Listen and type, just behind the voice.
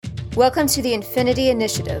Welcome to the Infinity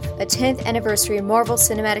Initiative, a 10th anniversary Marvel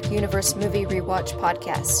Cinematic Universe movie rewatch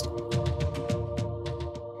podcast.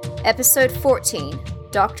 Episode 14,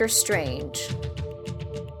 Doctor Strange.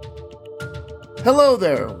 Hello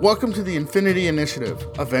there, welcome to the Infinity Initiative.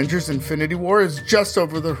 Avengers Infinity War is just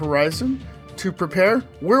over the horizon. To prepare,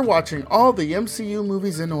 we're watching all the MCU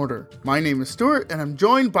movies in order. My name is Stuart, and I'm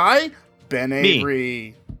joined by Ben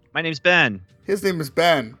Avery. My name's Ben. His name is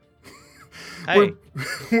Ben. Hey.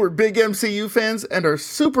 We're big MCU fans and are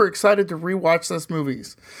super excited to rewatch those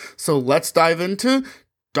movies. So let's dive into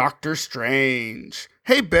Doctor Strange.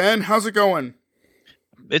 Hey Ben, how's it going?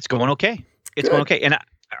 It's going okay. Going okay. And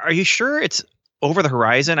are you sure it's over the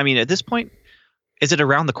horizon? I mean, at this point, is it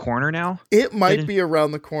around the corner now? It might be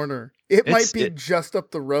around the corner. It might be just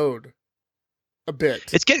up the road a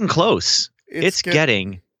bit. It's getting close. It's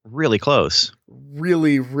getting really close.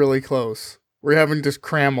 Really, really close. We're having to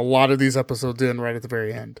cram a lot of these episodes in right at the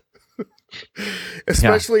very end.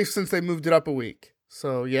 Especially since they moved it up a week.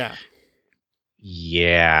 So, yeah.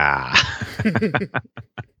 Yeah.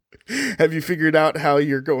 Have you figured out how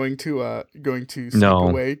you're going to sneak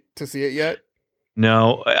away to see it yet?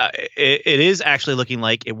 No, it is actually looking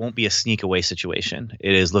like it won't be a sneak away situation.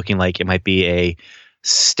 It is looking like it might be a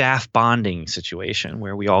staff bonding situation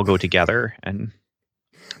where we all go together and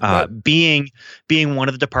being one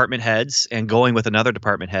of the department heads and going with another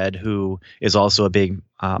department head who is also a big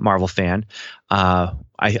Marvel fan.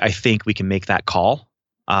 I think we can make that call,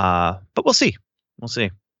 but we'll see. We'll see.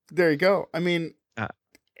 There you go. I mean,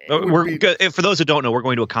 for those who don't know, we're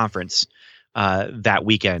going to a conference that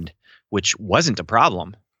weekend, which wasn't a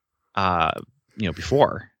problem,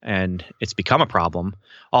 before, and it's become a problem.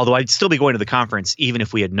 Although I'd still be going to the conference even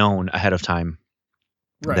if we had known ahead of time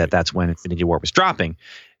that's when Infinity War was dropping.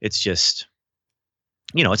 It's just,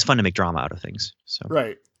 it's fun to make drama out of things. So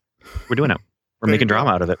we're doing it. We're making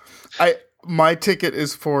drama out of it. My ticket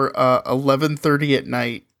is for 11:30 at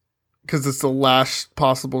night because it's the last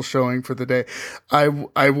possible showing for the day.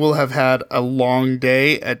 I will have had a long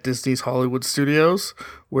day at Disney's Hollywood Studios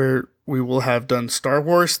where we will have done Star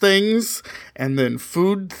Wars things and then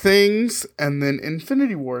food things and then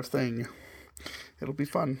Infinity War thing. It'll be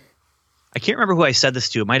fun. I can't remember who I said this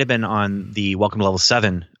to. It might have been on the Welcome to Level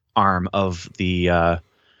 7 arm of the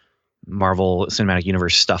Marvel Cinematic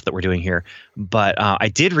Universe stuff that we're doing here. But I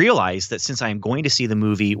did realize that since I'm going to see the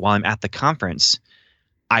movie while I'm at the conference,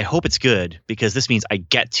 I hope it's good because this means I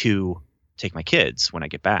get to take my kids when I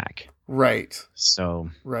get back. Right. So.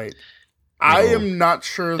 Right. I am not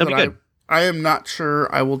sure that I am not sure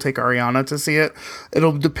I will take Ariana to see it.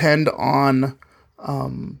 It'll depend on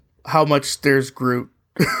how much there's Groot.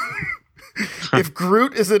 If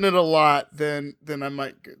Groot is in it a lot, then I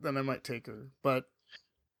might take her. But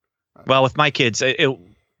with my kids,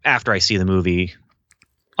 after I see the movie,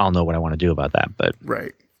 I'll know what I want to do about that. But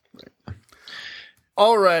right.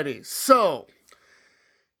 Alrighty. So,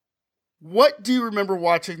 what do you remember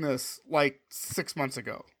watching this like 6 months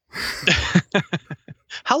ago?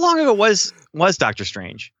 How long ago was Doctor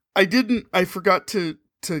Strange? I forgot to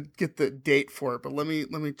get the date for it, but let me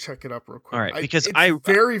check it up real quick. All right, because it's I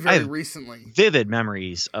very recently vivid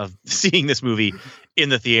memories of seeing this movie in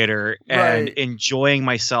the theater and enjoying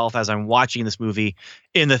myself as I'm watching this movie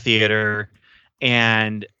in the theater.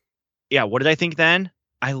 And yeah, what did I think then?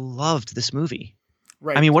 I loved this movie.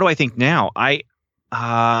 Right. I mean, what do I think now?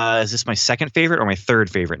 Is this my second favorite or my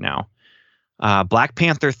third favorite now? Black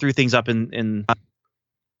Panther threw things up in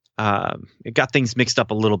it got things mixed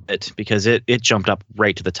up a little bit because it jumped up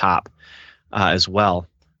right to the top as well.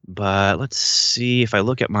 But let's see if I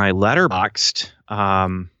look at my Letterboxd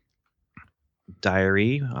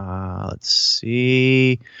diary. Let's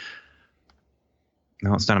see.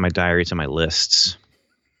 No, it's not in my diary. It's in my lists.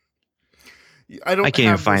 I can't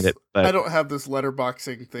even find it. But I don't have this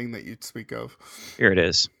letterboxing thing that you'd speak of. Here it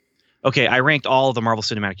is. Okay, I ranked all of the Marvel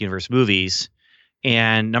Cinematic Universe movies.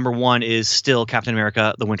 And number 1 is still Captain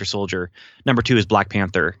America, The Winter Soldier. Number 2 is Black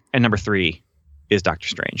Panther. And number 3 is Doctor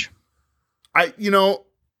Strange. I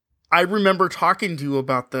remember talking to you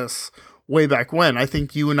about this way back when. I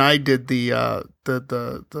think you and I did the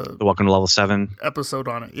Welcome to Level 7 episode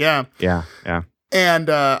on it. Yeah. Yeah.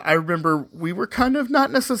 And I remember we were kind of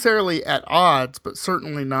not necessarily at odds, but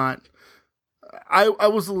certainly not. I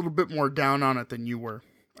was a little bit more down on it than you were.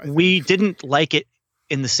 We didn't like it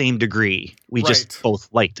in the same degree. We just both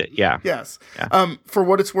liked it. Yeah. Yes. Yeah. For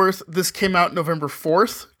what it's worth, this came out November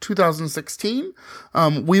 4th, 2016.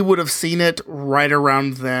 We would have seen it right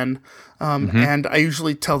around then. And I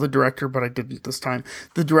usually tell the director, but I didn't this time.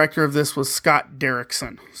 The director of this was Scott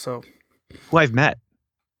Derrickson. So, who I've met.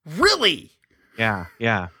 Really? Yeah.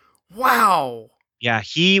 Wow. Yeah,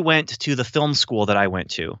 he went to the film school that I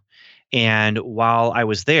went to, and while I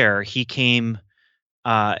was there, he came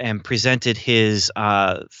and presented his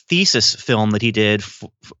thesis film that he did.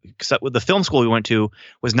 Except with the film school we went to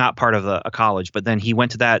was not part of a college, but then he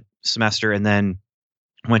went to that semester and then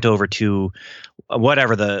went over to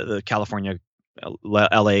whatever the California,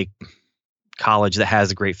 LA college that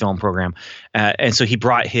has a great film program, and so he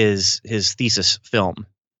brought his thesis film.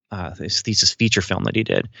 His thesis feature film that he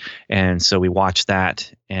did. And so we watched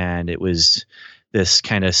that, and it was this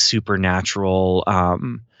kind of supernatural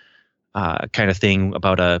kind of thing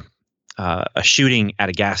about a shooting at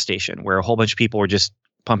a gas station where a whole bunch of people were just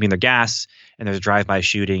pumping their gas, and there's a drive-by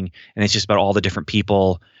shooting, and it's just about all the different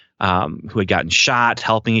people who had gotten shot,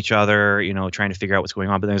 helping each other, trying to figure out what's going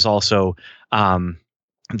on. But there's also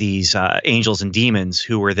these angels and demons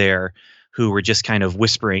who were there, who were just kind of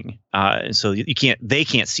whispering. And so they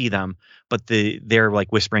can't see them, but they're like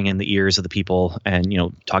whispering in the ears of the people, and,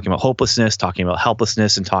 talking about hopelessness, talking about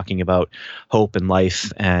helplessness, and talking about hope and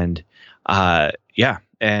life. And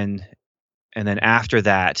and then after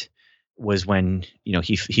that was when,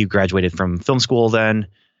 he graduated from film school then,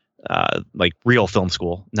 like real film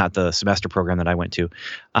school, not the semester program that I went to.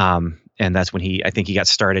 And that's when I think he got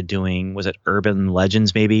started doing, was it Urban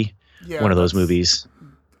Legends, maybe? Yeah, one of those movies.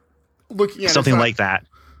 Looking at something like that.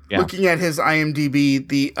 Yeah. Looking at his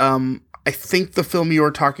IMDb, I think the film you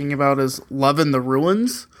are talking about is Love in the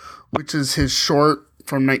Ruins, which is his short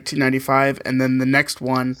from 1995, and then the next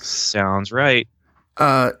one sounds right.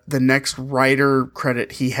 The next writer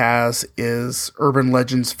credit he has is Urban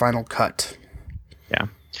Legends Final Cut. Yeah.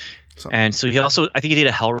 And so he also, I think he did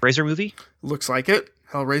a Hellraiser movie. Looks like it.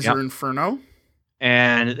 Hellraiser Inferno.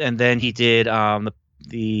 And then he did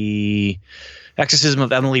the Exorcism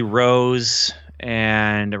of Emily Rose,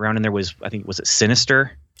 and around in there was, I think, was it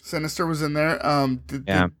Sinister? Sinister was in there.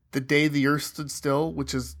 The Day the Earth Stood Still,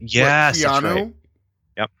 which is Keanu. That's right.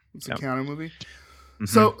 Yep. It's a Keanu movie.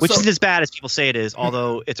 Mm-hmm. Which isn't as bad as people say it is,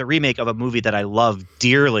 although it's a remake of a movie that I love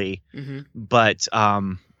dearly. Mm-hmm. But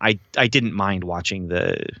I didn't mind watching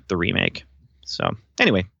the remake. So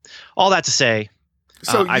anyway, all that to say,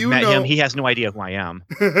 I've met him. He has no idea who I am.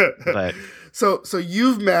 But so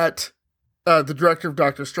you've met the director of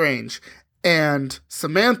Doctor Strange, and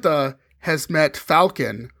Samantha has met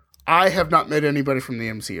Falcon. I have not met anybody from the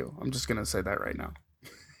MCU. I'm just going to say that right now.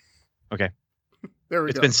 Okay. There we go.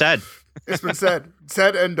 It's been said. It's been said.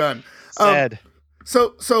 Said and done. Said.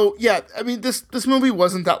 So yeah, I mean, this movie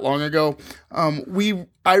wasn't that long ago.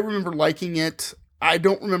 I remember liking it. I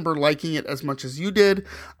don't remember liking it as much as you did.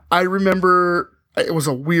 I remember it was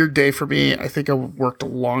a weird day for me. I think I worked a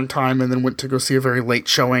long time and then went to go see a very late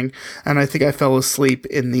showing. And I think I fell asleep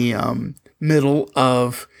in the middle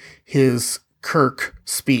of his Kirk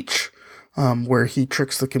speech, where he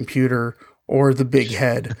tricks the computer or the big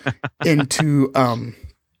head into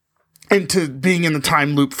being in the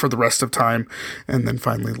time loop for the rest of time, and then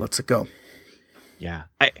finally lets it go. Yeah.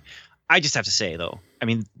 I just have to say, though, I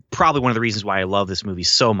mean, probably one of the reasons why I love this movie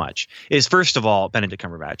so much is, first of all, Benedict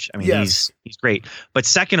Cumberbatch. I mean, yes. he's great. But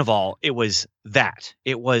second of all, it was that.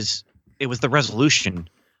 It was the resolution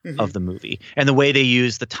of the movie and the way they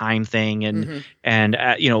use the time thing and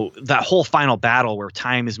that whole final battle where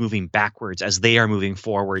time is moving backwards as they are moving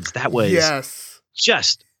forwards. That was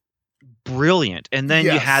just brilliant. And then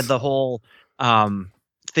you had the whole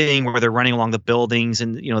thing where they're running along the buildings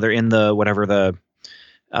and they're in the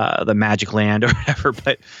magic land or whatever,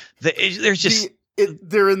 but there's just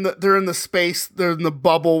they're in the space, they're in the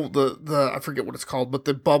bubble, the I forget what it's called, but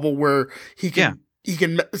the bubble where he can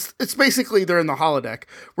it's basically they're in the holodeck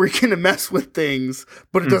where he can mess with things,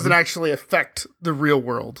 but it doesn't actually affect the real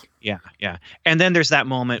world. Yeah. And then there's that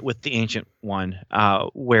moment with the Ancient One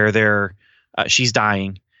where she's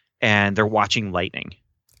dying and they're watching lightning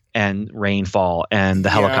and rainfall and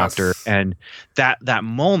the helicopter and that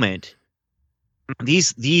moment.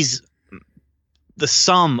 The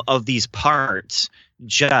sum of these parts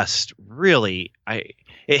just really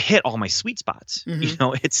it hit all my sweet spots.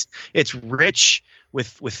 It's rich with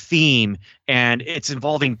theme, and it's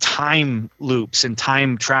involving time loops and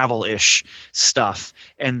time travel-ish stuff,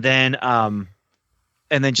 and then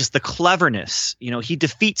just the cleverness. He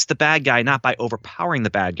defeats the bad guy not by overpowering the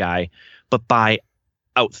bad guy, but by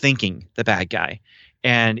outthinking the bad guy,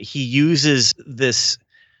 and he uses this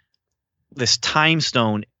time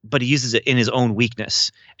stone, but he uses it in his own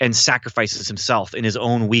weakness and sacrifices himself in his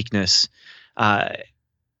own weakness.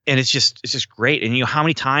 And it's just great. And how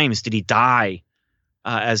many times did he die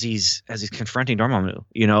as he's confronting Dormammu?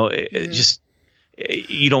 You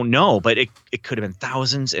don't know, but it could have been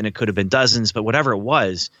thousands and it could have been dozens, but whatever it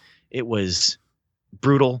was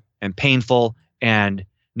brutal and painful and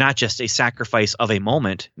not just a sacrifice of a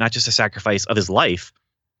moment, not just a sacrifice of his life,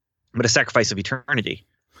 but a sacrifice of eternity.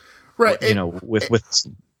 Right. With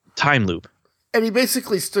time loop. And he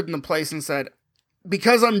basically stood in the place and said,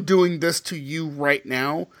 because I'm doing this to you right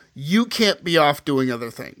now, you can't be off doing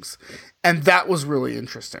other things. And that was really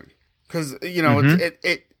interesting. Because,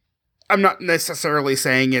 I'm not necessarily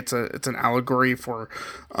saying it's an allegory for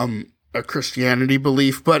a Christianity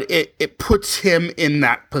belief, but it puts him in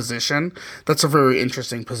that position. That's a very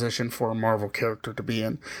interesting position for a Marvel character to be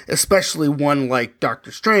in, especially one like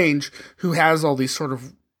Doctor Strange, who has all these sort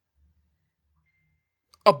of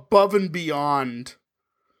above and beyond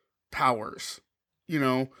powers.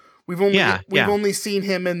 We've only seen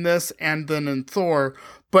him in this and then in Thor,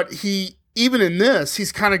 but even in this,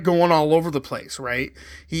 he's kind of going all over the place, right?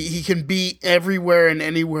 He can be everywhere and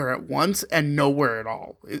anywhere at once and nowhere at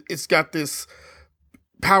all. It's got this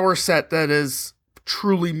power set that is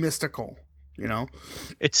truly mystical,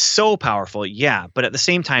 It's so powerful, yeah, but at the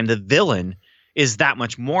same time, the villain is that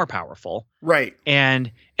much more powerful. Right. And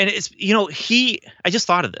it's, I just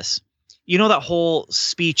thought of this. That whole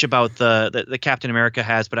speech about the Captain America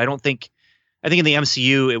has, but I think in the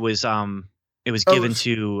MCU it was given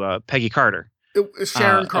to Peggy Carter. It was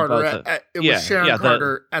Sharon Carter.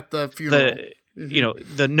 Carter at the funeral.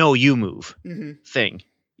 The no, you move thing.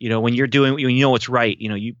 When you're doing, when you know what's right,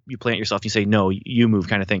 you plant yourself, you say, no, you move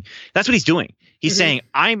kind of thing. That's what he's doing. He's saying,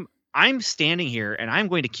 I'm standing here and I'm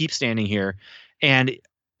going to keep standing here and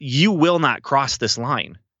you will not cross this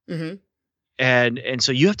line. Mm-hmm. And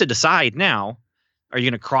so you have to decide now, are you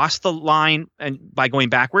going to cross the line and by going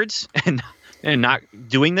backwards and not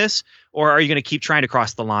doing this? Or are you going to keep trying to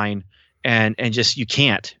cross the line and just, you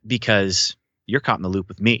can't because you're caught in the loop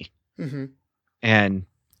with me. Mm-hmm. And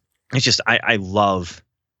it's just, I love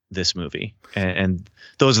this movie. And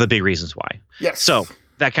those are the big reasons why. Yes. So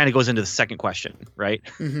that kind of goes into the second question, right?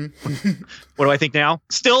 Mm-hmm. What do I think now?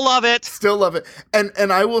 Still love it. Still love it.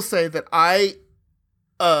 And I will say that I,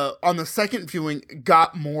 on the second viewing,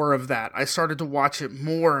 got more of that. I started to watch it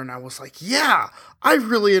more and I was like, yeah, I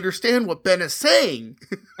really understand what Ben is saying.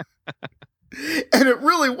 And it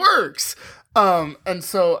really works. And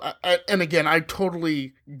so, and again, I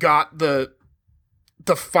totally got the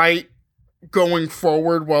fight going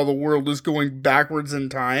forward while the world is going backwards in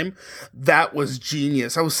time. That was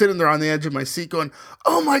genius. I was sitting there on the edge of my seat going,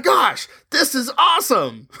 oh my gosh, this is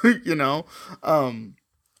awesome.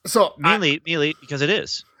 So mainly because it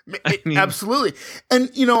is. Absolutely. And,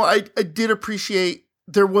 I did appreciate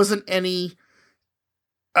there wasn't any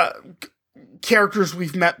characters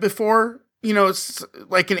we've met before. It's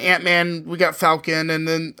like in Ant-Man, we got Falcon, and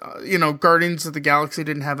then, Guardians of the Galaxy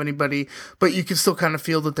didn't have anybody, but you could still kind of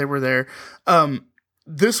feel that they were there.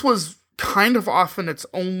 This was kind of off in its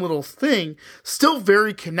own little thing, still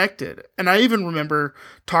very connected. And I even remember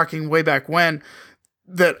talking way back when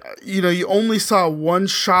that, you only saw one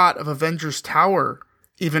shot of Avengers Tower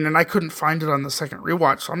even, and I couldn't find it on the second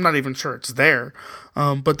rewatch, so I'm not even sure it's there.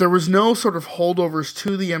 But there was no sort of holdovers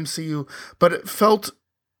to the MCU, but it felt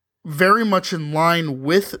very much in line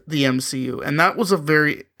with the MCU. And that was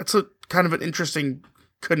it's a kind of an interesting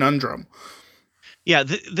conundrum. Yeah,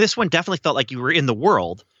 this one definitely felt like you were in the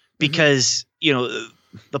world because,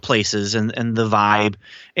 the places and the vibe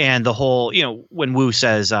and the whole, when Wu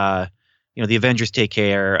says, the Avengers take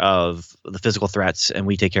care of the physical threats and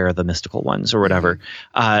we take care of the mystical ones or whatever.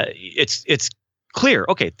 It's clear.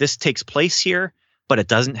 Okay, this takes place here, but it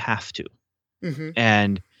doesn't have to. Mm-hmm.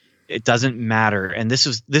 And it doesn't matter. And this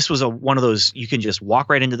was one of those, you can just walk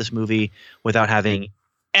right into this movie without having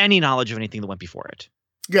any knowledge of anything that went before it.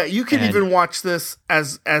 Yeah, you can even watch this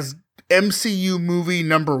as MCU movie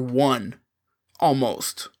number 1,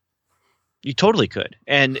 almost. You totally could.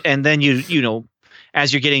 And then you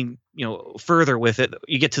as you're getting, further with it,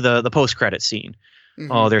 you get to the post-credit scene.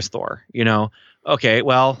 Mm-hmm. Oh, there's Thor, Okay,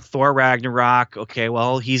 well, Thor Ragnarok. Okay,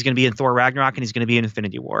 well, he's going to be in Thor Ragnarok and he's going to be in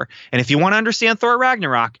Infinity War. And if you want to understand Thor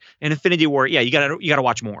Ragnarok and Infinity War, yeah, you got to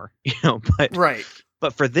watch more, but right.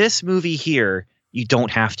 But for this movie here, you don't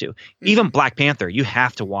have to. Even Black Panther, you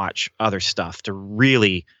have to watch other stuff to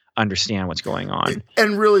really understand what's going on.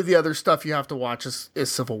 And really the other stuff you have to watch is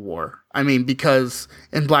Civil War. I mean, because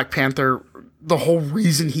in Black Panther, the whole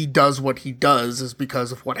reason he does what he does is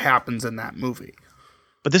because of what happens in that movie.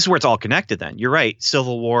 But this is where it's all connected then. You're right.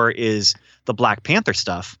 Civil War is the Black Panther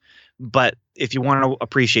stuff. But if you want to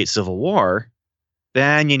appreciate Civil War,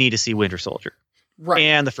 then you need to see Winter Soldier. Right.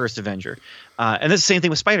 And the first Avenger. And it's the same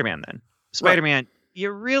thing with Spider-Man then. Spider-Man,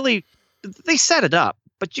 right. They set it up,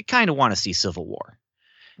 but you kind of want to see Civil War.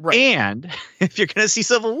 Right. And if you're going to see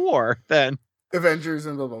Civil War, then Avengers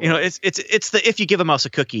and blah blah blah. You know, it's the if you give a mouse a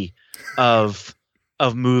cookie of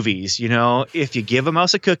movies. You know, if you give a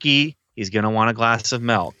mouse a cookie, he's gonna want a glass of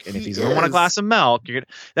milk, and if he's gonna want a glass of milk,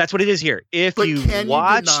 that's what it is here. If you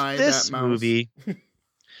watch this movie,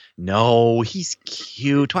 no, he's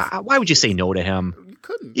cute. Why would you say no to him? You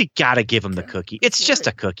couldn't. You gotta give him the cookie. It's just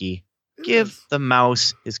a cookie. Give the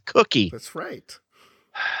mouse his cookie. That's right.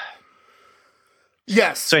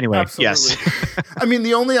 Yes. So anyway, absolutely. yes. I mean,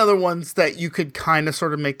 the only other ones that you could kind of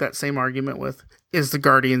sort of make that same argument with is the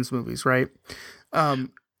Guardians movies, right?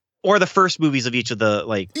 Or the first movies of each of the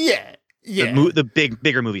the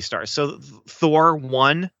bigger movie stars. So Thor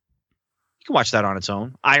 1, you can watch that on its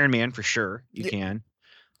own. Iron Man for sure, you can.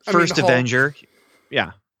 First Avenger,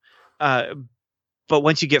 yeah. But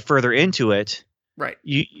once you get further into it, right,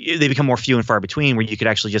 they become more few and far between, where you could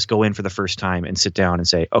actually just go in for the first time and sit down and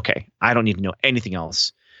say, okay, I don't need to know anything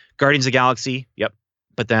else. Guardians of the Galaxy, yep.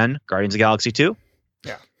 But then Guardians of the Galaxy 2.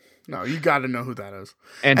 Yeah. No, you got to know who that is.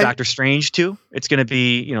 And Doctor Strange 2. It's going to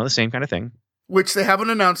be, the same kind of thing. Which they haven't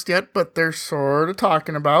announced yet, but they're sort of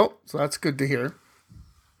talking about. So that's good to hear.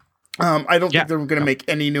 I don't think they're going to make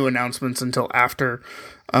any new announcements until after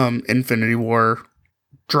Infinity War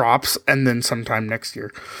drops, and then sometime next year,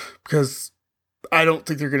 because I don't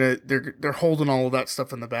think they're holding all of that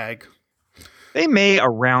stuff in the bag. They may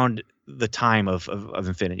around the time of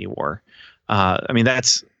Infinity War. I mean,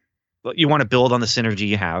 you want to build on the synergy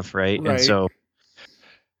you have, right? And so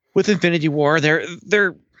with Infinity War,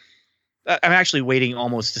 I'm actually waiting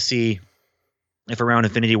almost to see if around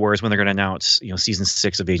Infinity War is when they're going to announce, season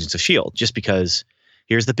 6 of Agents of S.H.I.E.L.D. Just because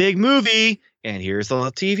here's the big movie and here's the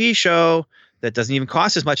TV show that doesn't even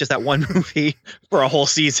cost as much as that one movie for a whole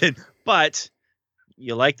season. But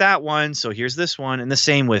you like that one, so here's this one. And the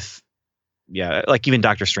same with, like even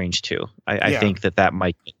Doctor Strange 2. I think that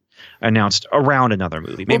might be announced around another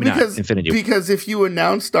movie. Maybe not Infinity War. Because if you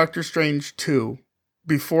announce Doctor Strange 2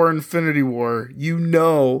 before Infinity War, you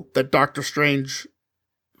know that Doctor Strange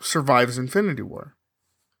survives Infinity War.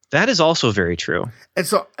 That is also very true. And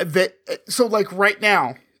so like right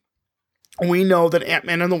now, we know that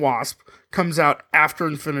Ant-Man and the Wasp comes out after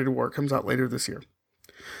Infinity War, comes out later this year.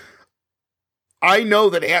 I know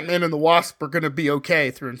that Ant-Man and the Wasp are going to be okay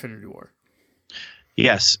through Infinity War.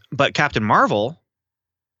 Yes, but Captain Marvel,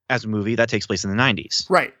 as a movie, that takes place in the 90s.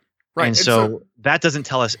 Right. And so that doesn't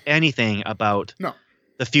tell us anything about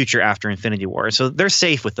the future after Infinity War. So they're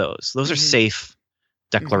safe with those. Those are safe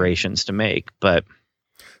declarations to make. But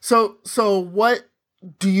So what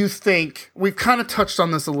do you think? We've kind of touched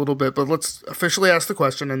on this a little bit, but let's officially ask the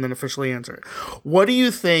question and then officially answer it. What do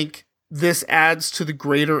you think this adds to the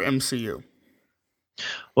greater MCU?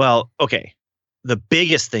 Well, okay. The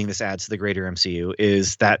biggest thing this adds to the greater MCU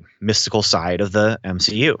is that mystical side of the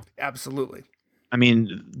MCU. Absolutely. I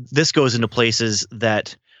mean, this goes into places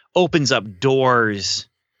that opens up doors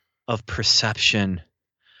of perception.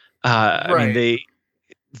 I mean,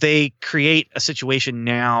 they create a situation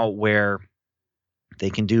now where they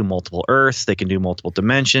can do multiple Earths, they can do multiple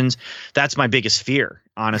dimensions. That's my biggest fear,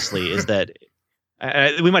 honestly, is that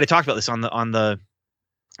we might have talked about this on the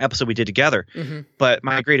episode we did together. But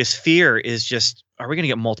my greatest fear is just, are we going to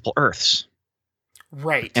get multiple Earths?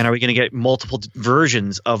 Right. And are we going to get multiple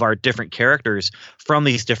versions of our different characters from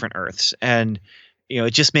these different Earths? And,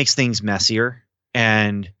 it just makes things messier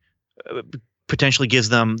and potentially gives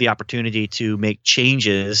them the opportunity to make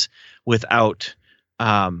changes without,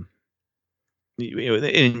 in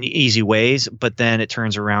easy ways. But then it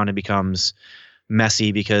turns around and becomes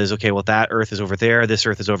messy because, okay, well, that Earth is over there. This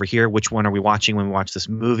Earth is over here. Which one are we watching when we watch this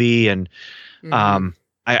movie? And I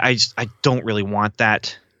don't really want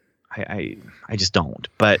that. I just don't.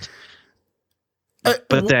 But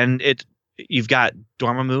then you've got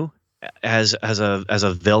Dormammu as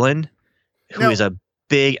a villain who is a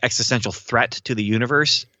big existential threat to the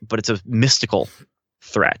universe, but it's a mystical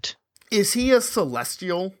threat. Is he a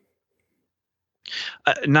celestial?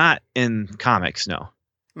 Not in comics, no.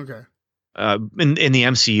 Okay. In the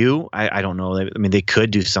MCU, I don't know. I mean, they could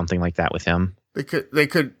do something like that with him. They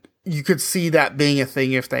could. You could see that being a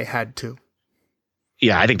thing if they had to.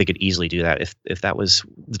 Yeah, I think they could easily do that if that was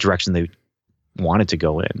the direction they wanted to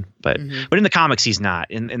go in. But in the comics, he's not.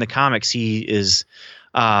 In the comics, he is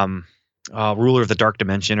ruler of the dark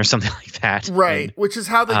dimension or something like that. Right, and, which is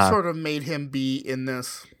how they sort of made him be in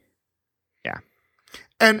this. Yeah.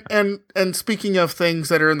 And speaking of things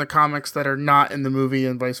that are in the comics that are not in the movie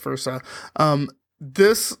and vice versa,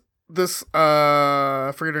 this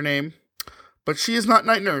I forget her name, but she is not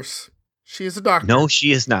Night Nurse. She is a doctor. No,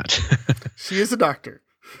 she is not. She is a doctor.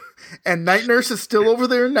 And Night Nurse is still over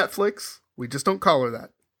there in Netflix. We just don't call her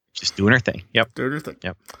that. Just doing her thing. Yep. Doing her thing.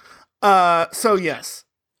 Yep. So yes.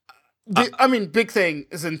 I mean, big thing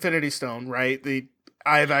is Infinity Stone, right? The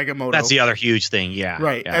Eye of Agamotto. That's the other huge thing, yeah.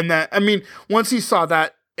 Right. Yeah. And that, I mean, once you saw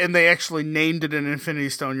that and they actually named it an Infinity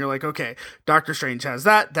Stone, you're like, okay, Doctor Strange has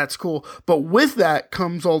that. That's cool. But with that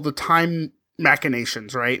comes all the time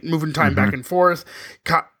machinations, right? Moving time back and forth,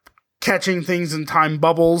 catching things in time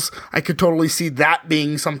bubbles. I could totally see that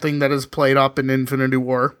being something that is played up in Infinity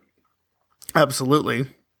War. Absolutely.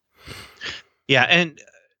 Yeah. And,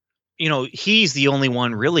 he's the only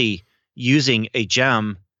one really using a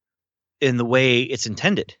gem in the way it's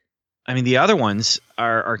intended. I mean, the other ones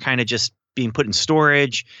are kind of just being put in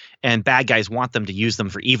storage, and bad guys want them to use them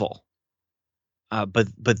for evil. But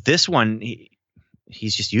this one,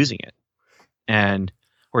 he's just using it,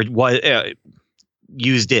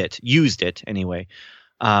 used it anyway.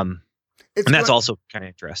 And that's also kind of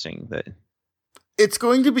interesting. That it's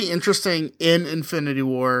going to be interesting in Infinity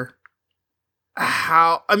War.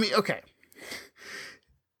 Okay.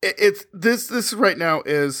 It's this right now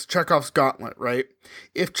is Chekhov's gauntlet, right?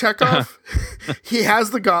 If Chekhov, he has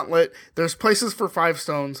the gauntlet, there's places for 5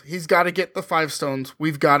 stones. He's got to get the 5 stones.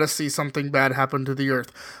 We've got to see something bad happen to the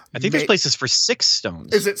Earth. I think there's places for 6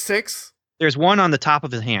 stones. Is it 6? There's one on the top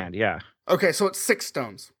of his hand. Yeah. Okay, so it's 6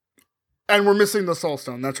 stones. And we're missing the Soul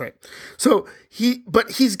Stone. That's right. So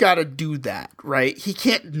he's got to do that, right? He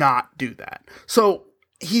can't not do that. So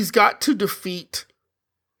he's got to defeat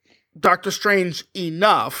Doctor Strange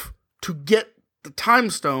enough to get the Time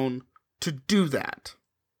Stone to do that.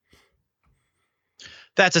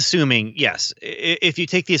 That's assuming, yes. If you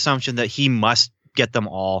take the assumption that he must get them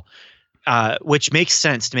all, which makes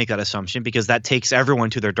sense to make that assumption because that takes everyone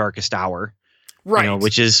to their darkest hour. Right.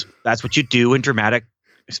 That's what you do in dramatic,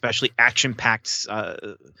 especially action-packed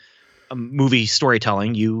movie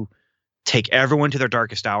storytelling. You take everyone to their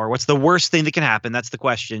darkest hour. What's the worst thing that can happen? That's the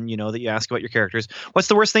question, that you ask about your characters. What's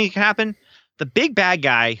the worst thing that can happen? The big bad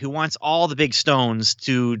guy who wants all the big stones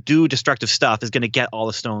to do destructive stuff is going to get all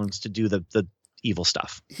the stones to do the evil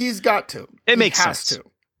stuff. He's got to. It makes sense.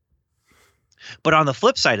 But on the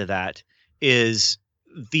flip side of that is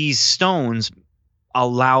these stones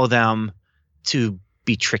allow them to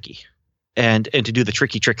be tricky. And to do the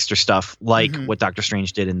tricky trickster stuff like what Doctor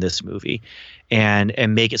Strange did in this movie and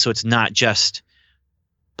make it so it's not just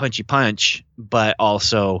punchy punch, but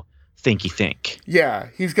also thinky think. Yeah,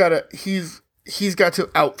 he's got to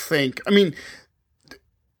outthink. I mean,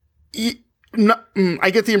 I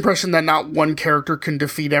get the impression that not one character can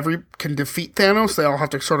defeat Thanos. They all have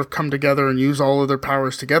to sort of come together and use all of their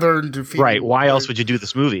powers together and defeat. Right. Why else would you do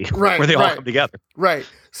this movie? Right. Where they all come together. Right.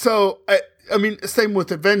 So I mean, same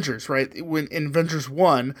with Avengers, right? When in Avengers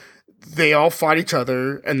 1, they all fight each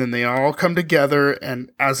other, and then they all come together,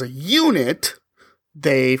 and as a unit,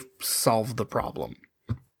 they solve the problem.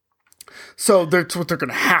 So that's what they're going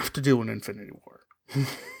to have to do in Infinity War.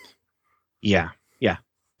 Yeah,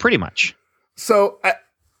 pretty much. So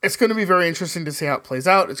it's going to be very interesting to see how it plays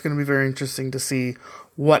out. It's going to be very interesting to see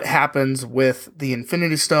what happens with the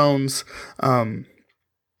Infinity Stones.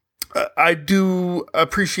 I do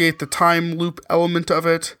appreciate the time loop element of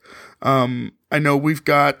it. I know we've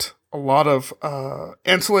got a lot of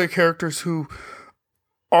ancillary characters who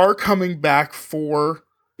are coming back for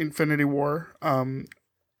Infinity War.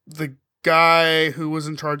 The guy who was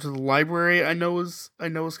in charge of the library, I know is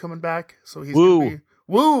coming back. So he's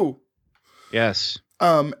Woo. Yes.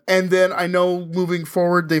 And then I know moving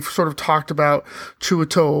forward, they've sort of talked about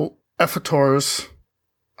Chiwetel Ejiotor's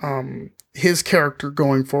his character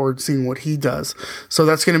going forward, seeing what he does. So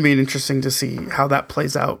that's going to be interesting to see how that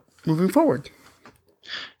plays out moving forward.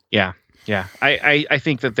 Yeah. I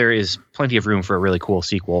think that there is plenty of room for a really cool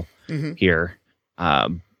sequel here. But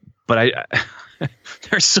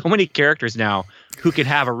there's so many characters now who could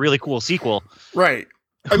have a really cool sequel. Right.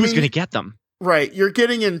 Who's going to get them? Right. You're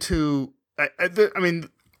getting into, I mean,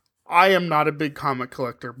 I am not a big comic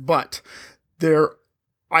collector, but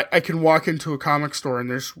I can walk into a comic store and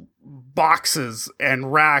there's boxes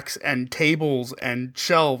and racks and tables and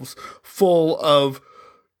shelves full of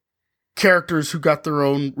characters who got their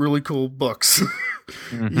own really cool books.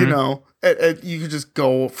 You could just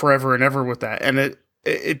go forever and ever with that. And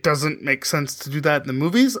it doesn't make sense to do that in the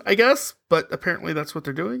movies, I guess, but apparently that's what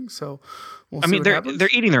they're doing. So we'll see they're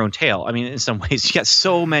eating their own tail. I mean, in some ways, you got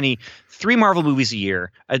so many, 3 Marvel movies a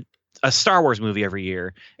year, a Star Wars movie every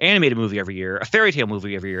year, animated movie every year, a fairy tale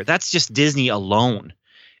movie every year. That's just Disney alone.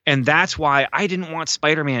 And that's why I didn't want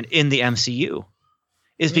Spider-Man in the MCU,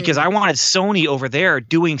 is because I wanted Sony over there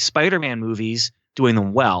doing Spider-Man movies, doing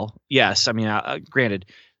them well. Yes. I mean, granted,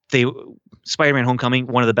 Spider-Man Homecoming,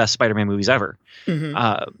 one of the best Spider-Man movies ever.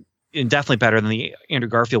 and definitely better than the Andrew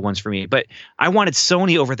Garfield ones for me. But I wanted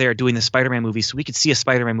Sony over there doing the Spider-Man movie so we could see a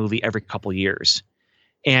Spider-Man movie every couple years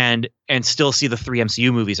and still see the 3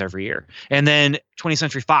 MCU movies every year. And then 20th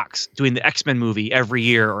Century Fox doing the X-Men movie every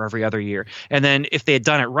year or every other year. And then if they had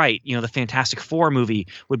done it right, the Fantastic Four movie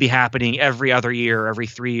would be happening every other year, every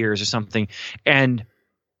 3 years or something. And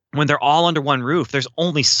when they're all under one roof, there's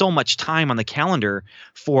only so much time on the calendar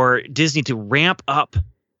for Disney to ramp up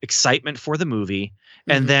excitement for the movie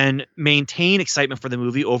and then maintain excitement for the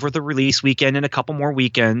movie over the release weekend and a couple more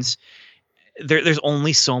weekends. There's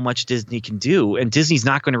only so much Disney can do, and Disney's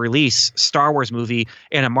not going to release Star Wars movie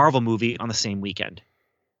and a Marvel movie on the same weekend.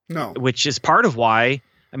 No, which is part of why.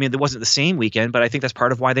 I mean, it wasn't the same weekend, but I think that's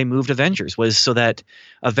part of why they moved Avengers, was so that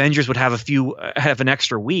Avengers would have an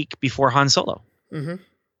extra week before Han Solo. Mm-hmm.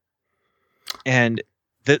 And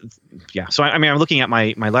so I mean, I'm looking at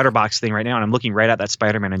my Letterboxd thing right now, and I'm looking right at that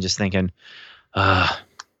Spider-Man and just thinking,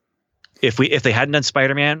 if they hadn't done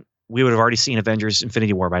Spider-Man, we would have already seen Avengers: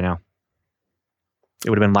 Infinity War by now. It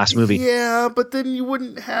would have been last movie. Yeah, but then you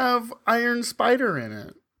wouldn't have Iron Spider in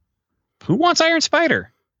it. Who wants Iron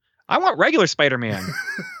Spider? I want regular Spider-Man.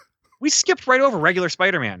 We skipped right over regular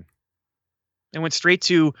Spider-Man and went straight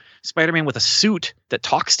to Spider-Man with a suit that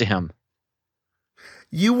talks to him.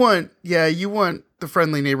 You want the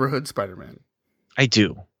friendly neighborhood Spider-Man. I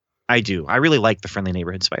do. I really like the friendly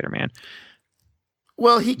neighborhood Spider-Man.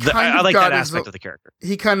 Well, I like that aspect of the character.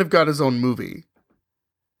 He kind of got his own movie.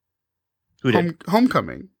 Who did?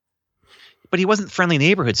 Homecoming. But he wasn't friendly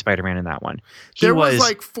neighborhood Spider-Man in that one. There was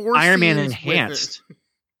like 4 Iron Man scenes enhanced.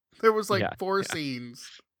 There was like 4 scenes.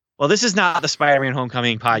 Well, this is not the Spider-Man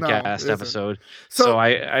Homecoming podcast episode. So I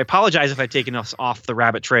apologize if I've taken us off the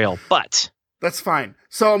rabbit trail, but that's fine.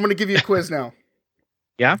 So I'm going to give you a quiz now.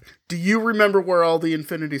 Yeah? Do you remember where all the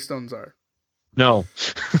Infinity Stones are? No.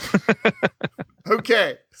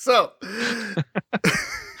 Okay. So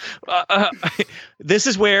this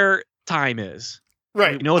is where time is.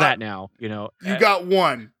 Right. We know that now, You got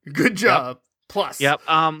 1. Good job. Yep. Plus. Yep.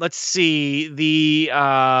 Let's see. The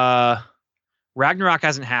Ragnarok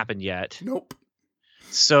hasn't happened yet. Nope.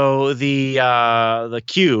 So the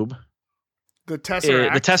cube, the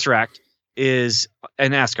Tesseract is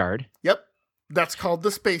in Asgard. Yep. That's called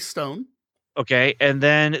the Space Stone. Okay, and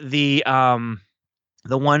then the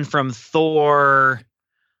one from Thor,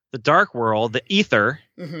 the Dark World, the Ether,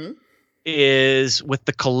 is with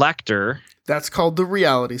the Collector. That's called the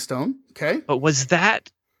Reality Stone. Okay, but is that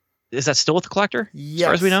still with the Collector? Yes. As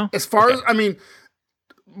far as we know. As far as I mean,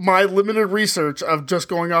 my limited research of just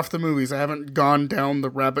going off the movies, I haven't gone down the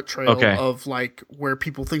rabbit trail of like where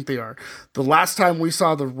people think they are. The last time we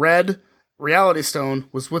saw the red Reality Stone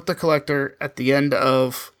was with the Collector at the end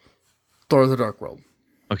of Thor: The Dark World.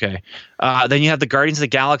 Okay. Then you have the Guardians of the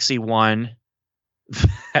Galaxy one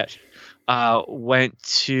that went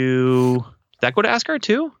to... Did that go to Asgard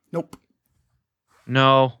too? Nope.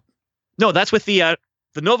 No, that's with the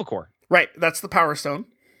Nova Corps. Right. That's the Power Stone.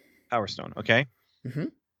 Power Stone. Okay. Mm-hmm.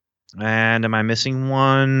 And am I missing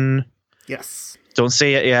one? Yes. Don't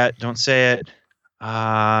say it yet. Don't say it.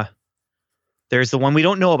 There's the one we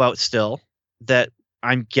don't know about still that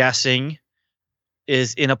I'm guessing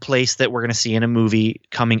is in a place that we're going to see in a movie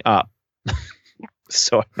coming up.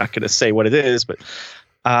 So I'm not going to say what it is, but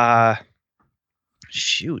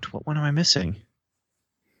shoot, what one am I missing?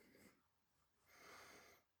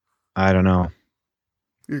 I don't know.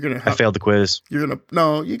 I failed the quiz. You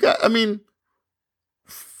got,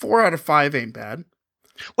 4 out of 5 ain't bad.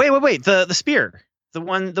 Wait. The spear. The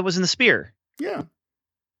one that was in the spear. Yeah.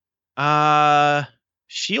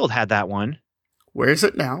 Shield had that one. Where is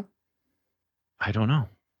it now? I don't know.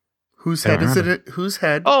 Whose head is it? Whose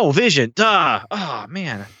head? Oh, Vision. Duh. Oh,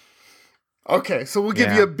 man. Okay, so we'll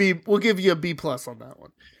give you a B. We'll give you a B+ on that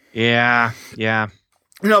one. Yeah.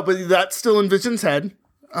 No, but that's still in Vision's head.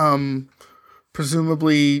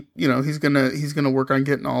 Presumably, he's gonna work on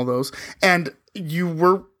getting all those. And you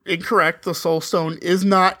were incorrect. The Soul Stone is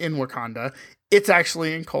not in Wakanda. It's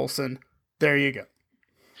actually in Coulson. There you go.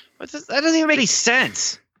 That doesn't even make any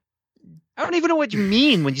sense. I don't even know what you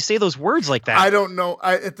mean when you say those words like that. I don't know.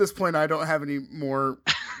 At this point, I don't have any more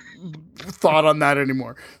thought on that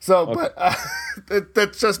anymore. So, okay. But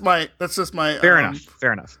that's just my fair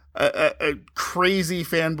enough. A crazy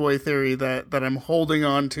fanboy theory that I'm holding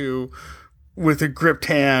on to with a gripped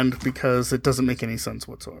hand because it doesn't make any sense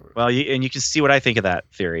whatsoever. Well, you can see what I think of that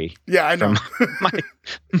theory. Yeah, I know.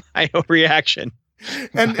 my reaction.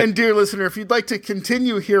 And dear listener, if you'd like to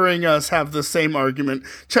continue hearing us have the same argument,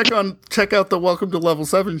 check out the Welcome to Level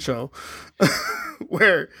 7 show,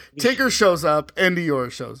 where Tigger shows up and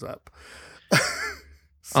Eeyore shows up.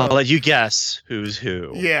 So, I'll let you guess who's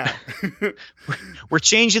who. yeah. We're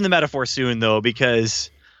changing the metaphor soon, though, because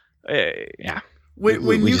yeah.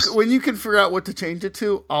 When you can figure out what to change it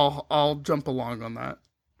to, I'll jump along on that.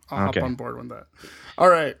 I'll hop on board with that. All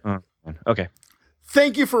right. Okay.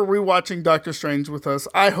 Thank you for rewatching Doctor Strange with us.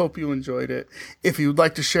 I hope you enjoyed it. If you'd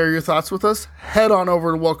like to share your thoughts with us, head on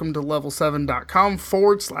over to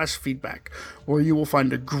welcometolevel7.com/feedback, where you will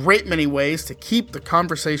find a great many ways to keep the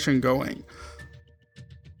conversation going.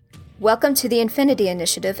 Welcome to the Infinity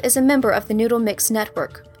Initiative is a member of the Noodle Mix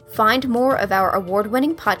Network. Find more of our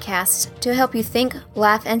award-winning podcasts to help you think,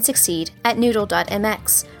 laugh, and succeed at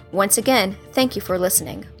noodle.mx. Once again, thank you for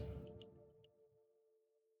listening.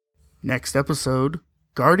 Next episode,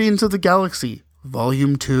 Guardians of the Galaxy,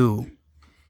 Volume 2.